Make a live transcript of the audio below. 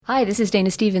Hi, this is Dana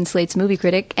Stevens, Slate's movie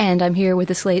critic, and I'm here with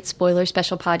the Slate Spoiler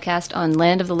Special podcast on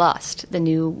Land of the Lost, the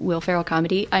new Will Ferrell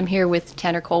comedy. I'm here with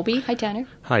Tanner Colby. Hi, Tanner.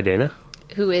 Hi, Dana.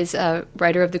 Who is a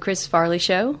writer of The Chris Farley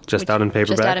Show. Just out in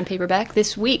paperback. Just out in paperback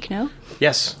this week, no?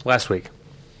 Yes, last week.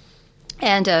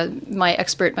 And my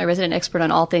resident expert on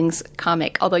all things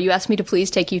comic, although you asked me to please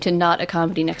take you to not a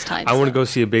comedy next time. I want to go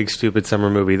see a big, stupid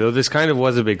summer movie, though this kind of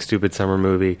was a big, stupid summer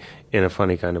movie in a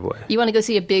funny kind of way. You want to go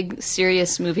see a big,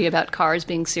 serious movie about cars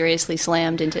being seriously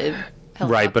slammed into helicopters.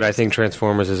 Right, but I think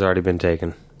Transformers has already been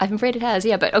taken. I'm afraid it has,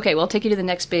 yeah. But okay, well, I'll take you to the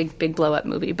next big blow-up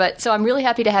movie. But so I'm really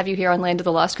happy to have you here on Land of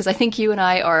the Lost because I think you and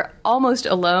I are almost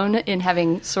alone in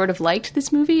having sort of liked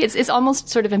this movie. It's almost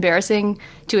sort of embarrassing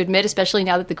to admit, especially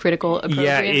now that the critical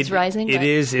opprobrium is rising. It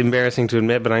is embarrassing to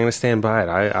admit, but I'm going to stand by it.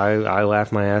 I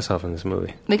laughed my ass off in this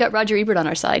movie. We got Roger Ebert on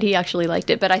our side. He actually liked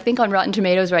it. But I think on Rotten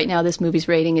Tomatoes right now, this movie's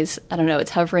rating is, I don't know,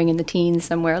 it's hovering in the teens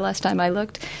somewhere last time I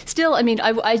looked. Still, I mean,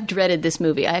 I dreaded this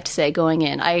movie, I have to say, going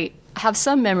in. I have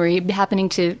some memory happening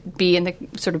to be in the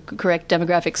sort of correct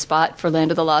demographic spot for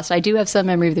Land of the Lost. I do have some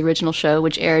memory of the original show,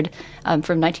 which aired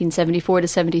from 1974 to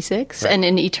 76, right, and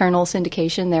in eternal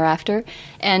syndication thereafter.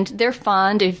 And they're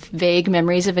fond of vague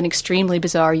memories of an extremely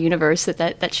bizarre universe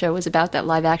that show was about, that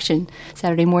live-action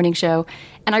Saturday morning show.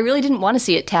 And I really didn't want to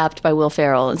see it tapped by Will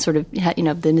Ferrell and sort of, you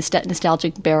know, the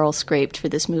nostalgic barrel scraped for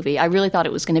this movie. I really thought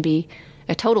it was going to be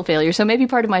a total failure. So maybe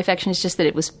part of my affection is just that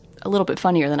it was a little bit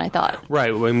funnier than I thought.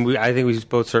 Right. I think we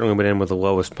both certainly went in with the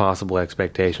lowest possible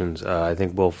expectations. I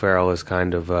think Will Ferrell has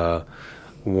kind of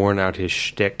worn out his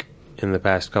shtick in the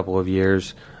past couple of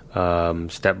years.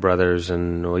 Step Brothers,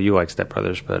 and, well, you like Step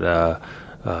Brothers, but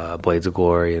Blades of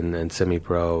Glory and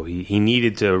Semi-Pro. He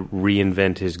needed to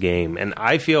reinvent his game. And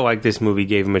I feel like this movie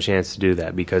gave him a chance to do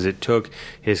that because it took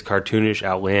his cartoonish,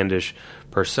 outlandish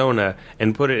persona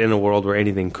and put it in a world where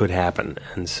anything could happen.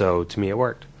 And so, to me, it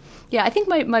worked. Yeah, I think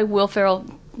my Will Ferrell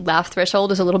laugh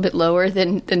threshold is a little bit lower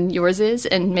than yours is,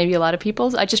 and maybe a lot of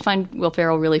people's. I just find Will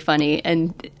Ferrell really funny,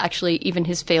 and actually even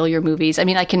his failure movies. I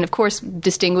mean, I can, of course,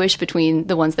 distinguish between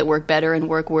the ones that work better and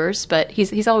work worse, but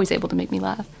he's always able to make me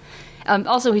laugh.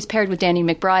 Also, he's paired with Danny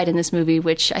McBride in this movie,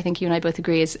 which I think you and I both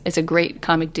agree is a great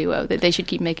comic duo, that they should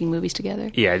keep making movies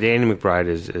together. Yeah, Danny McBride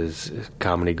is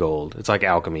comedy gold. It's like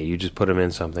alchemy. You just put him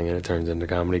in something and it turns into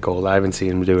comedy gold. I haven't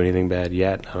seen him do anything bad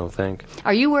yet, I don't think.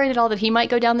 Are you worried at all that he might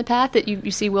go down the path that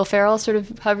you see Will Ferrell sort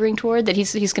of hovering toward, that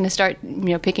he's going to start, you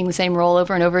know, picking the same role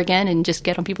over and over again and just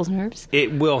get on people's nerves?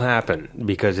 It will happen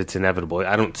because it's inevitable.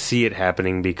 I don't see it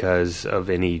happening because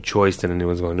of any choice that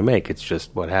anyone's going to make. It's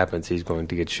just what happens. He's going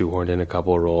to get shoehorned in a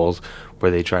couple of roles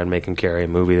where they try and make him carry a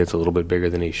movie that's a little bit bigger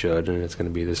than he should, and it's going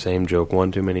to be the same joke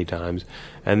one too many times,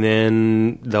 and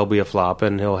then there'll be a flop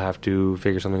and he'll have to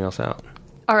figure something else out.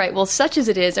 All right, well, such as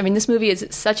it is, I mean, this movie is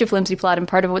such a flimsy plot, and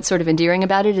part of what's sort of endearing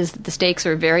about it is that the stakes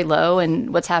are very low,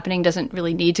 and what's happening doesn't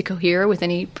really need to cohere with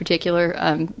any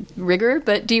particular rigor.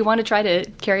 But do you want to try to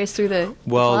carry us through the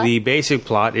plot? The basic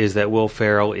plot is that Will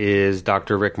Ferrell is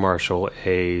Dr. Rick Marshall,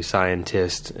 a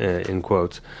scientist, in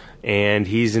quotes, and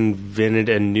he's invented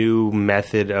a new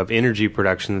method of energy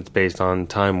production that's based on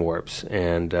time warps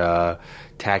and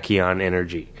tachyon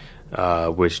energy.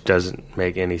 Which doesn't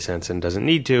make any sense and doesn't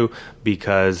need to,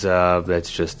 because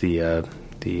that's just the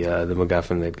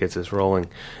MacGuffin that gets us rolling.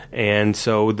 And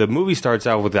so the movie starts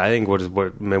out with, I think, what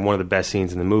one of the best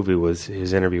scenes in the movie was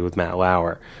his interview with Matt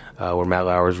Lauer, where Matt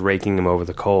Lauer is raking him over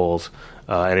the coals.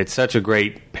 And it's such a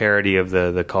great parody of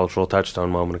the cultural touchstone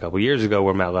moment a couple years ago,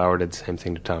 where Matt Lauer did the same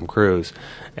thing to Tom Cruise,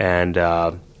 and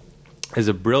is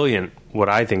a brilliant, what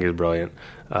I think is brilliant,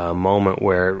 moment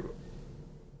where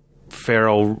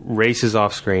Ferrell races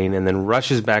off screen and then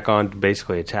rushes back on to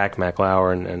basically attack Matt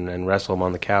Lauer and wrestle him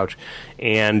on the couch.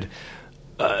 And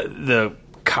the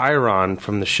Chiron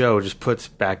from the show just puts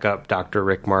back up Dr.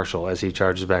 Rick Marshall as he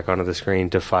charges back onto the screen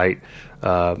to fight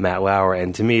Matt Lauer.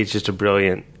 And to me, it's just a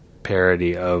brilliant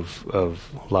parody of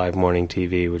live morning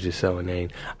TV, which is so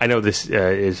inane. I know this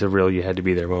is a real you had to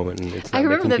be there moment, and it's not I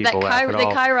remember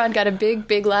that Chiron got a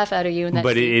big laugh out of you in that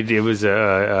but scene. It was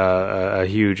a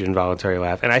huge involuntary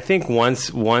laugh. And I think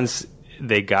once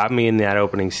they got me in that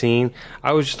opening scene,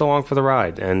 I was just along for the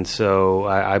ride, and so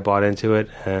I bought into it.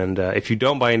 And if you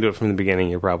don't buy into it from the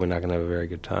beginning, you're probably not going to have a very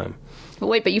good time. But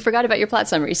wait, but you forgot about your plot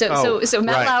summary. So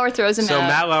Matt Lauer throws him out.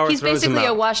 Matt Lauer he's throws him basically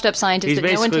out. a washed-up scientist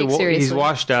that no one takes seriously. He's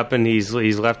washed up, and he's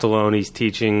left alone. He's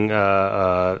teaching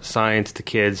science to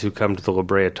kids who come to the La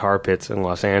Brea tar pits in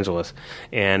Los Angeles,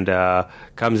 and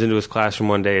comes into his classroom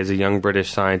one day as a young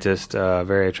British scientist, a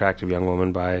very attractive young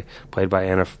woman played by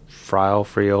Anna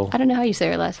Friel. I don't know how you say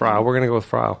her last name. Friel. We're going to go with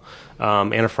Friel.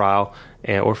 Anna Friel,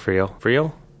 or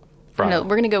Friel. Friel. No,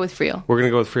 we're going to go with Friel. We're going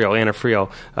to go with Friel. Anna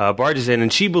Friel barges in,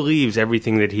 and she believes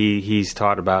everything that he's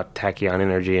taught about tachyon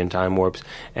energy and time warps,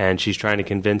 and she's trying to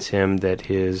convince him that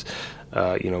his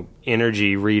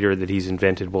energy reader that he's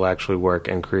invented will actually work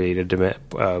and create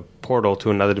a portal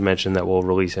to another dimension that will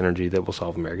release energy that will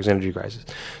solve America's energy crisis.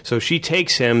 So she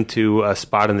takes him to a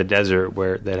spot in the desert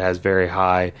that has very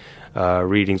high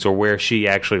readings, or where she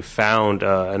actually found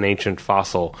an ancient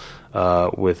fossil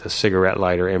with a cigarette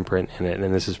lighter imprint in it,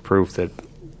 and this is proof that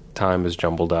time is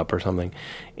jumbled up or something.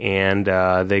 And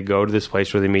they go to this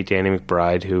place where they meet Danny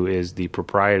McBride, who is the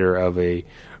proprietor of a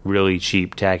really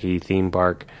cheap, tacky theme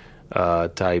park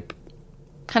type,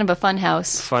 kind of a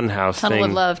funhouse tunnel thing.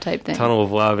 Of love type thing. Tunnel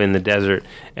of love in the desert.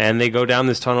 And they go down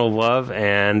this tunnel of love,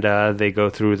 and they go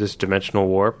through this dimensional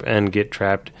warp and get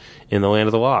trapped in the Land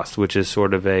of the Lost, which is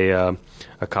sort of a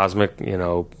cosmic,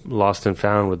 lost and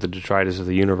found, with the detritus of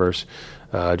the universe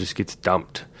just gets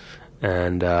dumped.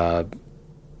 And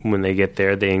when they get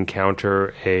there, they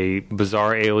encounter a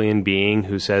bizarre alien being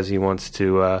who says he wants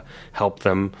to help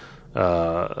them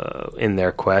in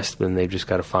their quest, and they've just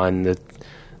got to find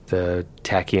the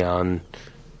tachyon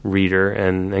reader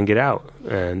and get out.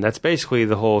 And that's basically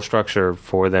the whole structure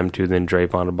for them to then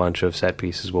drape on a bunch of set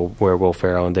pieces where Will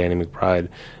Ferrell and Danny McBride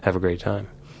have a great time.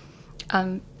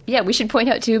 Yeah, we should point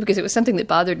out, too, because it was something that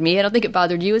bothered me. I don't think it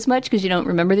bothered you as much because you don't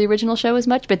remember the original show as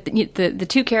much, but the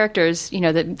two characters,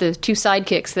 the two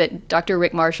sidekicks that Dr.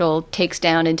 Rick Marshall takes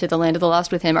down into the Land of the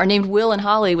Lost with him are named Will and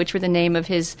Holly, which were the name of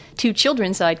his two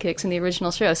children sidekicks in the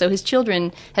original show. So his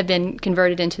children have been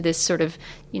converted into this sort of,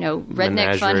 redneck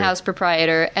menagerie. funhouse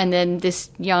proprietor, and then this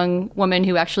young woman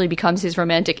who actually becomes his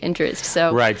romantic interest.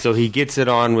 So right, so he gets it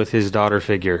on with his daughter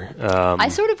figure. I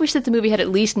sort of wish that the movie had at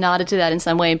least nodded to that in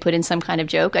some way and put in some kind of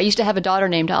joke. I used to have a daughter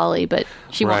named Holly, but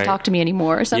she won't talk to me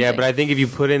anymore or something. Yeah, but I think if you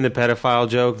put in the pedophile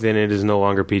joke, then it is no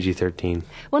longer PG-13.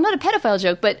 Well, not a pedophile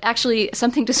joke, but actually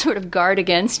something to sort of guard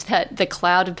against the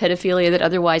cloud of pedophilia that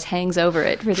otherwise hangs over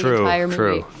it for the entire movie.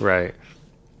 True, right.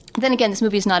 Then again, this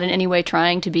movie is not in any way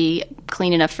trying to be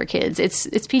clean enough for kids. It's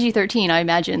PG-13, I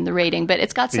imagine, the rating, but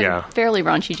it's got some fairly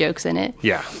raunchy jokes in it.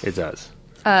 Yeah, it does.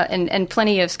 And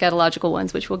plenty of scatological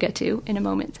ones, which we'll get to in a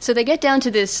moment. So they get down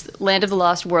to this Land of the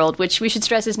Lost world, which we should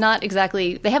stress is not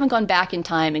exactly... They haven't gone back in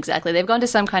time exactly. They've gone to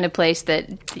some kind of place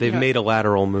that... They've made a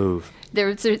lateral move.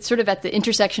 They're sort of at the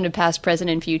intersection of past, present,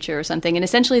 and future or something. And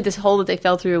essentially this hole that they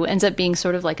fell through ends up being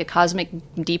sort of like a cosmic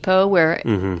depot where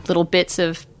little bits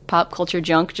of pop culture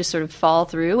junk just sort of fall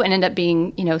through and end up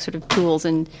being, sort of tools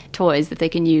and toys that they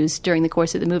can use during the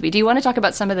course of the movie. Do you want to talk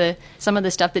about some of the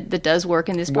stuff that does work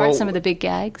in this part, some of the big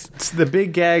gags? The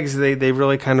big gags, they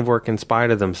really kind of work in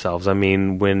spite of themselves. I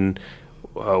mean, when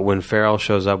Ferrell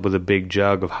shows up with a big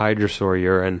jug of Hydrosaur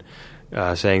urine,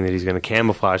 saying that he's going to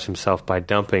camouflage himself by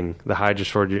dumping the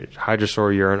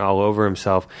Hydrosaur urine all over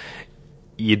himself,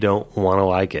 you don't want to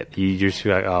like it. You just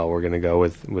feel like, oh, we're going to go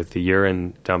with the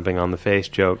urine dumping on the face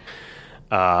joke.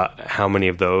 How many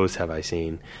of those have I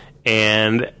seen?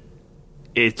 And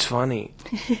it's funny.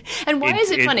 And why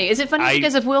is it funny? Is it funny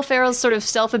because of Will Ferrell's sort of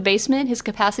self-abasement, his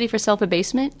capacity for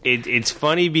self-abasement? It's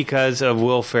funny because of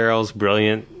Will Ferrell's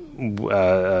brilliant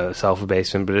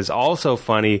self-abasement, but it's also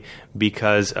funny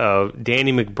because of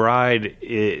Danny McBride.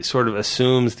 It sort of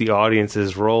assumes the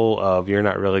audience's role of, you're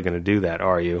not really going to do that,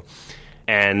 are you?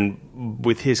 And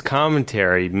with his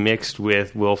commentary mixed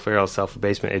with Will Ferrell's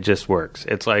self-abasement, it just works.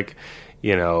 It's like,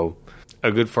 a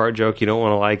good fart joke. You don't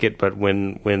want to like it, but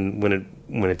when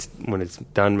it's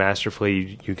done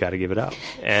masterfully, you got to give it up.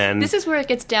 And this is where it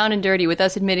gets down and dirty with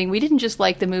us admitting we didn't just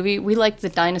like the movie; we liked the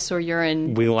dinosaur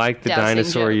urine. We liked the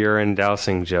dinosaur urine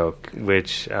dousing joke,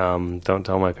 which don't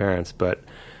tell my parents, but.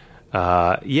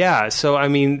 So I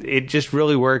mean, it just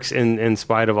really works in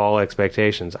spite of all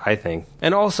expectations, I think.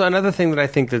 And also another thing that I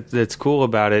think that's cool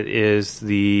about it is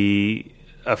the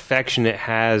affection it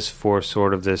has for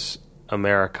sort of this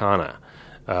Americana.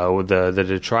 The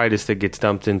detritus that gets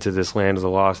dumped into this Land of the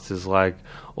Lost is like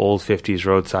old 50s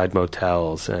roadside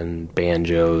motels and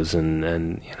banjos and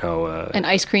an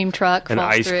ice cream truck.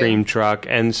 Cream truck.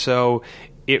 And so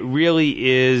it really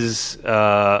is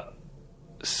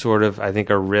sort of, I think,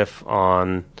 a riff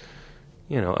on,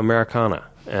 Americana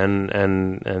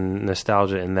and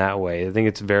nostalgia in that way. I think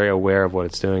it's very aware of what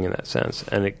it's doing in that sense.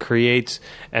 And it creates,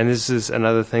 and this is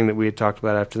another thing that we had talked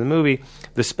about after the movie,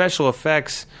 the special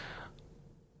effects,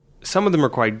 some of them are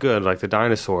quite good, like the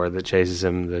dinosaur that chases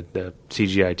him, the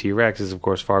CGI T-Rex is, of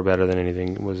course, far better than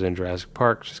anything that was in Jurassic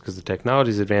Park, just because the technology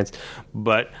is advanced.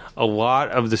 But a lot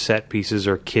of the set pieces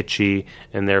are kitschy,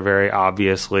 and they're very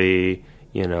obviously...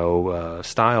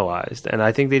 stylized, and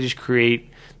I think they just create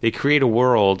a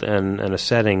world and a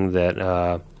setting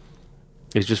that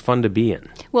is just fun to be in.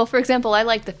 Well, for example, I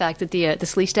like the fact that the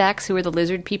Sleestaks, who are the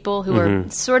lizard people, who are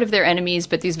sort of their enemies,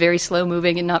 but these very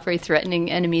slow-moving and not very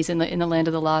threatening enemies in the Land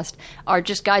of the Lost, are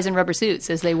just guys in rubber suits,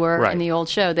 as they were in the old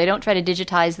show. They don't try to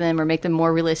digitize them or make them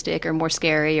more realistic or more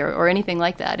scary or anything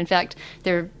like that. In fact,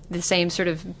 they're the same sort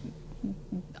of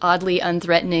oddly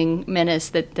unthreatening menace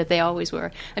that they always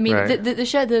were. I mean,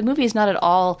 the movie is not at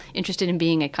all interested in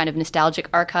being a kind of nostalgic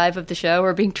archive of the show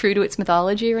or being true to its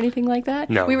mythology or anything like that.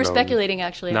 No, we were speculating,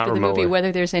 actually, after the remotely. movie,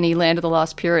 whether there's any Land of the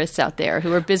Lost purists out there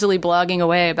who are busily blogging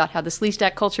away about how the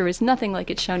Sleestak culture is nothing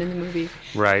like it's shown in the movie.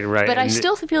 Right. But I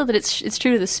still feel that it's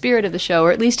true to the spirit of the show,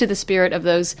 or at least to the spirit of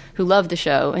those who love the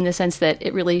show, in the sense that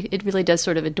it really does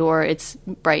sort of adore its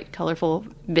bright, colorful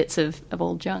bits of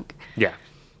old junk. Yeah,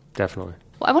 definitely.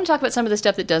 Well, I want to talk about some of the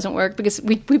stuff that doesn't work, because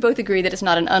we both agree that it's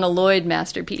not an unalloyed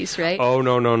masterpiece, right? Oh,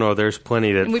 no. There's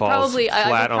plenty that falls flat I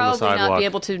would on the probably sidewalk. not be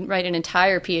able to write an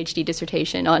entire PhD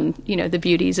dissertation on, the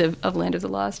beauties of Land of the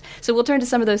Lost. So we'll turn to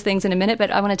some of those things in a minute,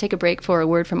 but I want to take a break for a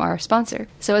word from our sponsor.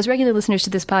 So as regular listeners to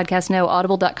this podcast know,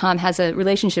 Audible.com has a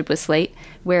relationship with Slate,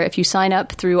 where if you sign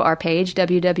up through our page,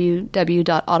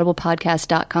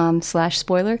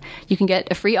 www.audiblepodcast.com/spoiler, you can get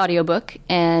a free audiobook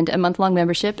and a month-long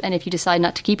membership, and if you decide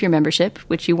not to keep your membership,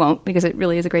 which you won't because it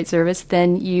really is a great service,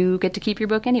 then you get to keep your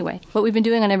book anyway. What we've been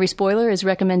doing on every spoiler is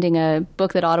recommending a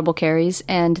book that Audible carries,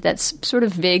 and that's sort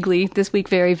of vaguely, this week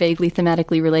very vaguely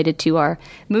thematically related to our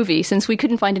movie, since we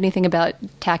couldn't find anything about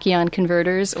tachyon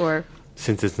converters or...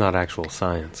 Since it's not actual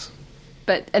science.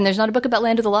 And there's not a book about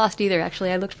Land of the Lost either,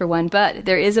 actually. I looked for one. But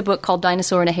there is a book called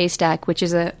Dinosaur in a Haystack, which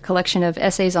is a collection of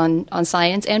essays on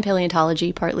science and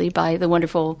paleontology, partly by the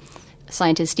wonderful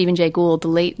scientist Stephen Jay Gould, the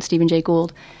late Stephen Jay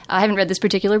Gould. I haven't read this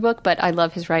particular book, but I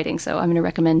love his writing, so I'm going to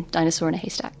recommend Dinosaur in a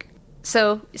Haystack.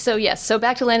 So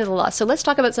back to Land of the Lost. So let's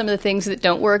talk about some of the things that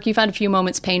don't work. You found a few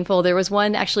moments painful. There was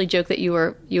one actually joke that you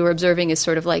were observing as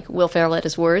sort of like Will Ferrell at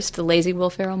his worst, the lazy Will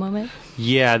Ferrell moment.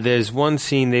 Yeah, there's one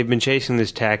scene. They've been chasing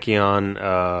this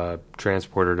tachyon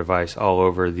transporter device all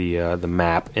over the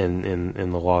map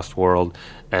in the Lost World,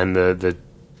 and the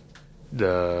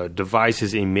device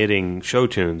is emitting show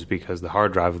tunes because the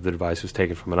hard drive of the device was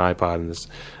taken from an iPod, and this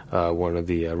one of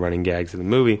the running gags of the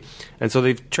movie. And so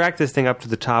they've tracked this thing up to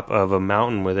the top of a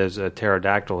mountain where there's a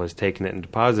pterodactyl has taken it and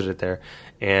deposited it there,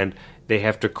 and they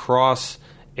have to cross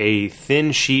a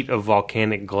thin sheet of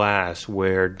volcanic glass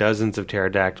where dozens of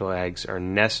pterodactyl eggs are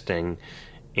nesting,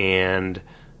 and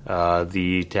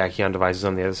the tachyon device is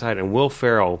on the other side. And Will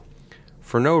Ferrell,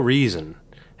 for no reason,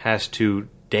 has to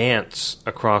dance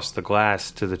across the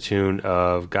glass to the tune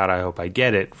of God, I Hope I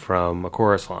Get It from a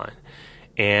chorus line.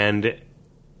 And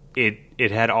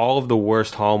it had all of the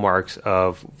worst hallmarks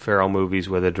of Ferrell movies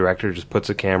where the director just puts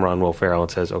a camera on Will Ferrell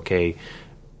and says, okay,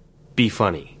 be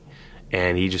funny.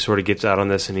 And he just sort of gets out on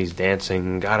this and he's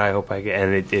dancing, God, I Hope I Get It.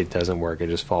 And it doesn't work. It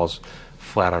just falls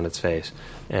flat on its face.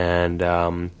 And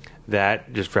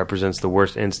that just represents the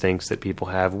worst instincts that people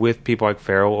have with people like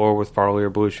Ferrell or with Farley or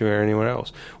Belushi or anyone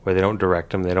else, where they don't direct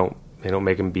them, they don't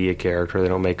make them be a character, they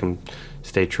don't make them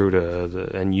stay true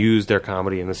to and use their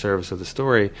comedy in the service of the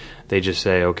story. They just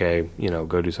say, okay,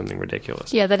 go do something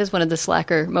ridiculous. Yeah, that is one of the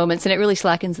slacker moments, and it really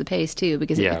slackens the pace too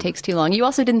because it takes too long. You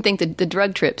also didn't think that the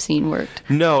drug trip scene worked.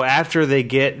 No, after they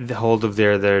get the hold of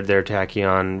their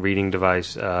tachyon reading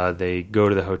device, they go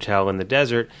to the hotel in the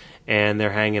desert. And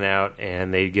they're hanging out,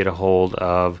 and they get a hold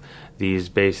of these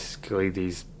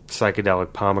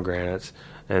psychedelic pomegranates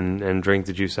and drink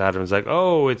the juice out of them. It's like,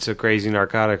 oh, it's a crazy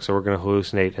narcotic, so we're going to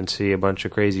hallucinate and see a bunch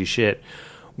of crazy shit.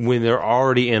 When they're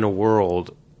already in a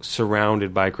world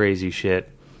surrounded by crazy shit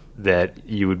that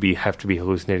you would have to be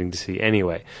hallucinating to see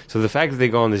anyway. So the fact that they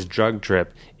go on this drug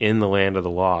trip in the Land of the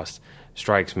Lost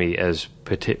strikes me as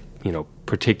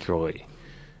particularly...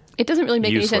 It doesn't really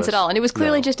make useless. Any sense at all. And it was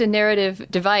clearly just a narrative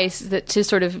device that to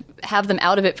sort of have them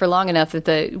out of it for long enough that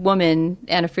the woman,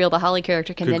 Anna Friel, the Holly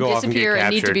character, can then disappear and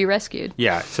need to be rescued.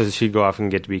 Yeah, so she'd go off and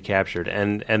get to be captured.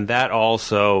 And that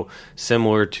also,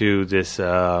 similar to this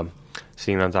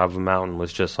scene on top of a mountain,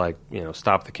 was just like,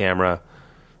 stop the camera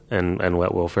and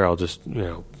let Will Ferrell just,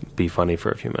 be funny for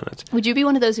a few minutes. Would you be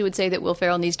one of those who would say that Will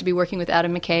Ferrell needs to be working with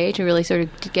Adam McKay to really sort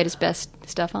of get his best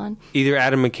stuff on? Either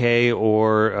Adam McKay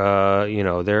or,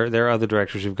 there are other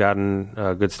directors who've gotten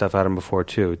good stuff out of him before,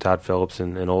 too. Todd Phillips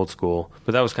in Old School.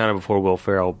 But that was kind of before Will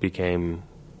Ferrell became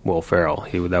Will Ferrell.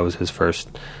 That was his first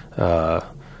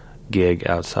gig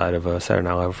outside of Saturday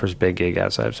Night Live, first big gig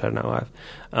outside of Saturday Night Live.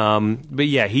 But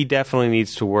yeah, he definitely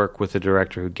needs to work with a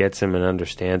director who gets him and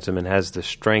understands him and has the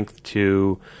strength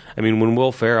to... I mean, when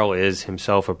Will Ferrell is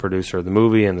himself a producer of the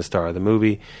movie and the star of the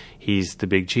movie, he's the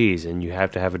big cheese, and you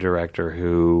have to have a director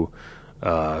who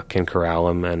can corral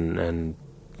him and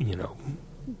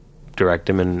direct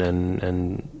him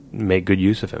and make good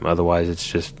use of him. Otherwise, it's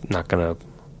just not going to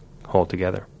hold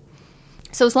together.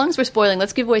 So as long as we're spoiling,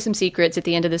 let's give away some secrets at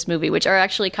the end of this movie, which are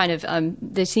actually kind of,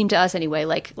 they seem to us anyway,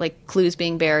 like clues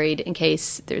being buried in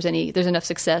case there's enough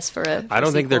success for a I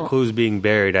don't think sequel. they're clues being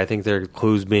buried. I think they're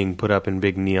clues being put up in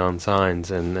big neon signs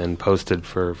and posted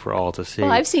for all to see.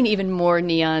 Well, I've seen even more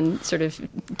neon sort of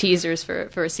teasers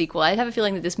for a sequel. I have a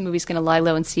feeling that this movie's going to lie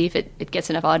low and see if it gets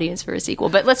enough audience for a sequel.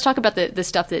 But let's talk about the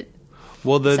stuff that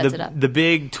sets it up. The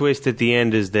big twist at the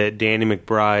end is that Danny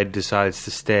McBride decides to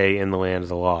stay in the Land of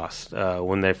the Lost.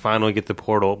 When they finally get the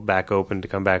portal back open to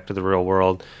come back to the real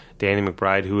world, Danny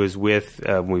McBride, who is with,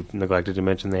 we've neglected to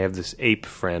mention, they have this ape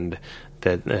friend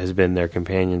that has been their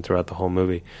companion throughout the whole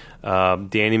movie.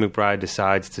 Danny McBride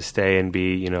decides to stay and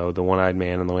be, the one-eyed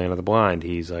man in the land of the blind.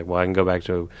 He's like, well, I can go back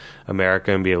to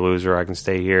America and be a loser. I can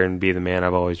stay here and be the man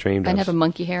I've always dreamed of. And have a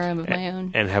monkey harem of my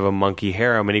own. And have a monkey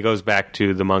harem. And he goes back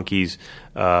to the monkeys'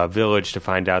 village to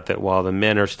find out that while the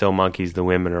men are still monkeys, the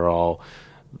women are all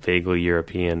vaguely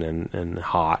European and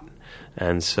hot.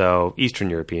 And so, Eastern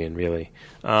European, really.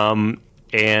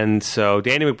 And so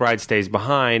Danny McBride stays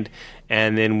behind,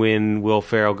 and then when Will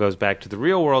Ferrell goes back to the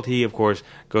real world, he, of course,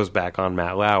 goes back on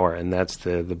Matt Lauer, and that's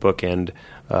the bookend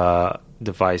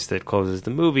device that closes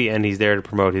the movie, and he's there to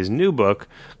promote his new book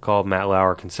called Matt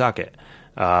Lauer Can Suck It,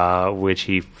 which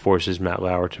he forces Matt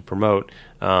Lauer to promote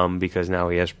because now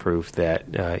he has proof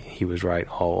that he was right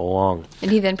all along.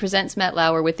 And he then presents Matt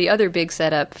Lauer with the other big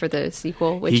setup for the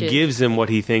sequel, which he gives him what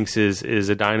he thinks is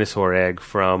a dinosaur egg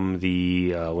from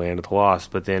the Land of the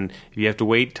Lost. But then you have to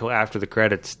wait till after the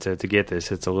credits to get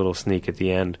this. It's a little sneak at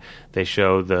the end. They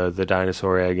show the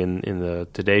dinosaur egg in the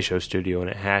Today Show studio, and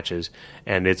it hatches,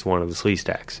 and it's one of the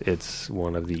Sleestaks. It's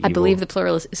one of the I believe the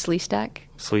plural is Sleestak.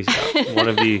 Sleestak. One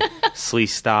of the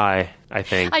Sleestai, I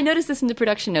think. I noticed this in the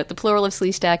production note. The plural of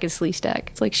Sleestak is Sleestak.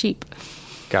 It's like sheep.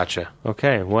 Gotcha.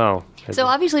 Okay, well. So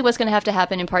obviously what's going to have to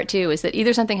happen in part 2 is that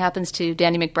either something happens to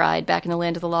Danny McBride back in the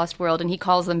Land of the Lost world and he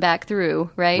calls them back through,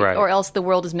 right? Or else the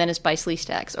world is menaced by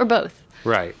Sleestaks, or both.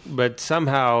 Right. But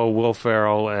somehow Will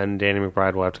Ferrell and Danny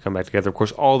McBride will have to come back together. Of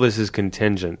course, all this is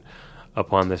contingent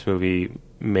upon this movie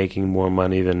making more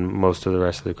money than most of the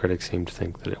rest of the critics seem to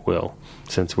think that it will,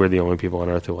 since we're the only people on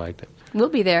Earth who liked it. We'll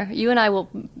be there. You and I will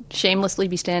shamelessly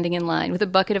be standing in line with a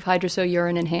bucket of hydrosol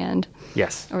urine in hand.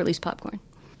 Yes. Or at least popcorn.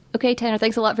 Okay, Tanner,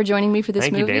 thanks a lot for joining me for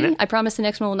this movie. Thank you, Dana. I promise the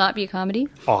next one will not be a comedy.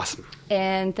 Awesome.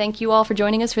 And thank you all for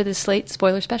joining us for this Slate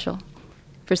Spoiler Special.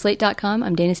 For Slate.com,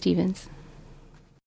 I'm Dana Stevens.